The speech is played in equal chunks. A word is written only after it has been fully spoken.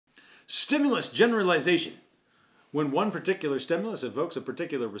Stimulus generalization. When one particular stimulus evokes a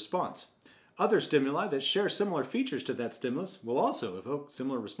particular response, other stimuli that share similar features to that stimulus will also evoke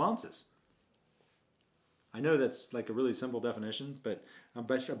similar responses. I know that's like a really simple definition, but I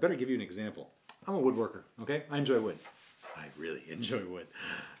better give you an example. I'm a woodworker, okay? I enjoy wood. I really enjoy wood.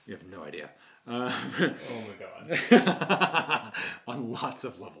 You have no idea. Oh my God. On lots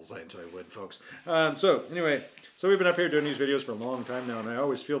of levels, I enjoy wood, folks. So anyway, we've been up here doing these videos for a long time now, and I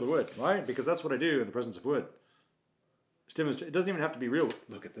always feel the wood. Why? Because that's what I do in the presence of wood. Stimulus. It doesn't even have to be real wood.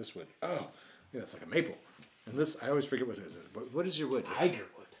 Look at this wood. Oh, yeah, it's like a maple. And this, I always forget what it is. What is your wood? Tiger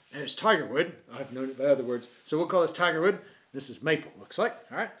wood. And it's tiger wood. I've known it by other words. So we'll call this tiger wood. This is maple, looks like.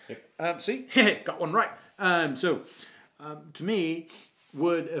 All right. Yep. See? Got one right. To me,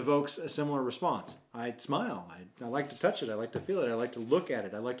 wood evokes a similar response. I smile. I like to touch it. I like to feel it. I like to look at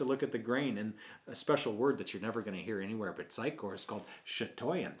it. I like to look at the grain. And a special word that you're never going to hear anywhere but PsychCore is called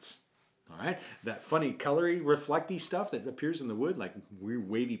chatoyance. All right? That funny, colory, reflecty stuff that appears in the wood, like weird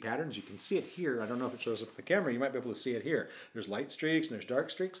wavy patterns. You can see it here. I don't know if it shows up on the camera. You might be able to see it here. There's light streaks and there's dark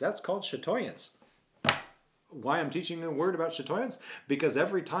streaks. That's called chatoyance. Why I'm teaching a word about chatoyance? Because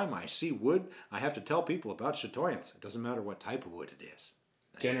every time I see wood, I have to tell people about chatoyance. It doesn't matter what type of wood it is.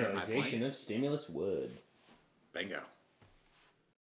 Generalization of stimulus wood. Bingo.